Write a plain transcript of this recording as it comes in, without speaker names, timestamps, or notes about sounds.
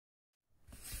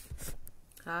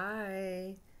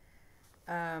Hi.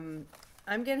 I'm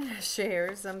going to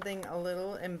share something a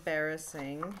little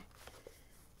embarrassing.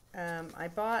 I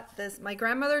bought this. My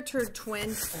grandmother turned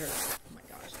 20. Oh my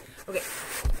gosh. Okay.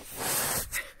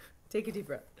 Take a deep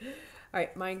breath. All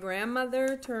right. My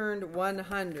grandmother turned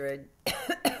 100.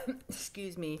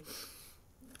 Excuse me.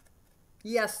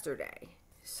 Yesterday.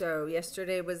 So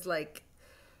yesterday was like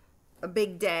a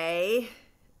big day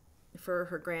for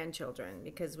her grandchildren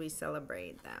because we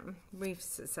celebrate them. We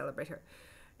celebrate her.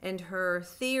 And her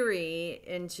theory,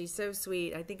 and she's so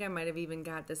sweet. I think I might have even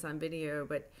got this on video,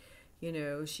 but you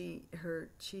know, she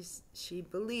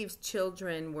believes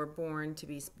children were born to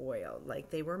be spoiled, like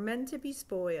they were meant to be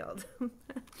spoiled.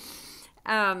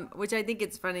 Which I think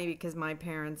it's funny because my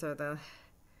parents are the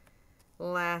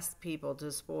last people to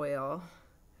spoil,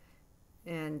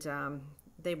 and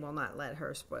they will not let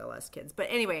her spoil us kids. But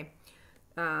anyway,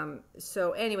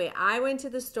 so anyway, I went to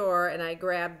the store and I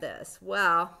grabbed this.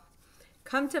 Well,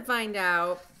 come to find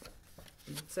out,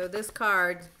 so this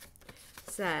card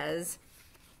says,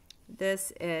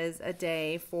 this is a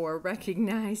day for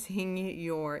recognizing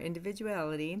your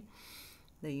individuality,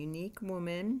 the unique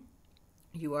woman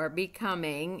you are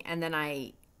becoming, and then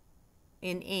I,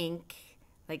 in ink,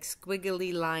 like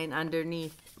squiggly line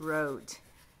underneath, wrote,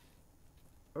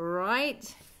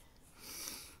 right,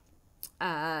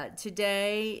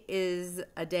 today is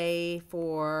a day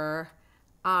for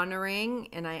honoring,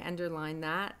 and I underline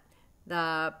that,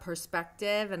 the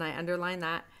perspective, and I underline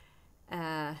that,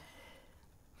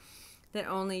 that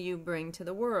only you bring to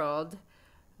the world.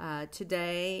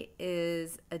 Today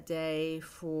is a day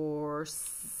for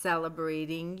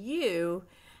celebrating you.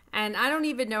 And I don't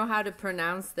even know how to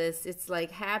pronounce this. It's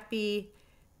like happy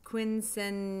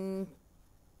quinceanera.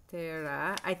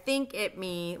 I think it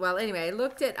means, well, anyway, I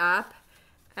looked it up.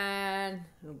 And,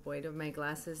 oh boy, do my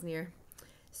glasses near.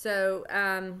 So,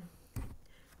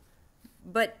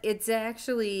 but it's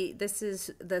actually, this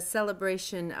is the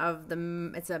celebration of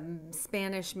it's a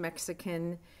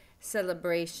Spanish-Mexican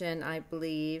celebration, I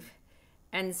believe.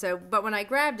 And so, but when I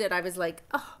grabbed it, I was like,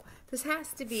 oh, this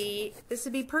would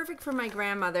be perfect for my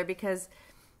grandmother, because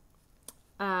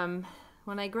when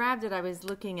I grabbed it, I was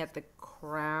looking at the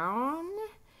crown.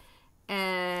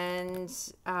 And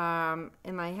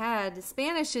in my head,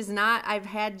 Spanish is not, I've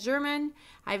had German,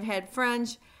 I've had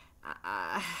French.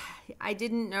 I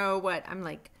didn't know what, I'm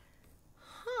like,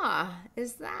 huh,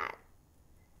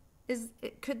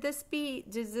 could this be,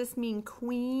 does this mean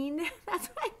queen? That's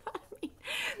what I thought it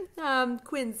meant.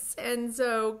 Quince. And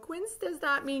so quince does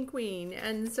not mean queen.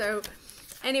 And so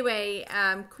anyway,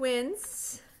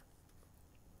 quince.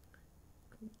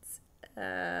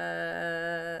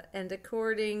 And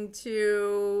according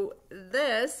to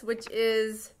this, which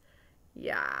is,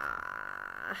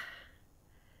 yeah,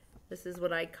 this is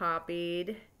what I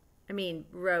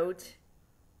wrote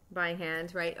by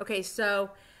hand, right? Okay, so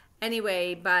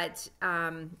anyway, but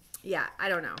yeah, I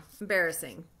don't know.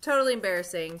 Embarrassing. Totally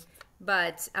embarrassing.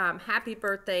 But happy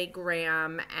birthday,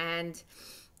 Graham. And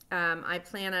I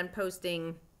plan on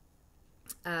posting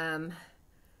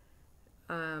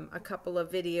a couple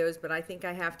of videos, but I think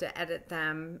I have to edit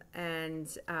them. And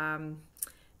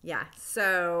yeah,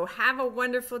 so have a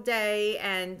wonderful day,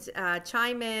 and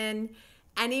chime in.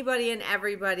 Anybody and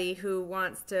everybody who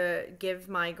wants to give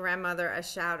my grandmother a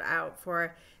shout out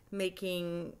for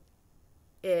making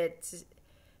it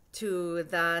to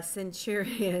the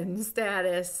centurion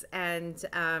status, and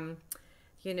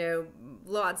you know,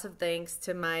 lots of thanks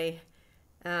to my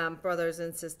brothers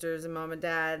and sisters and mom and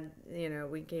dad. You know,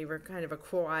 we gave her kind of a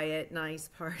quiet, nice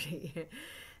party,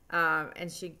 and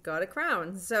she got a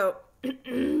crown. So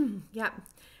yeah,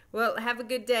 well, have a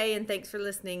good day, and thanks for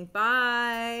listening.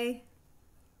 Bye.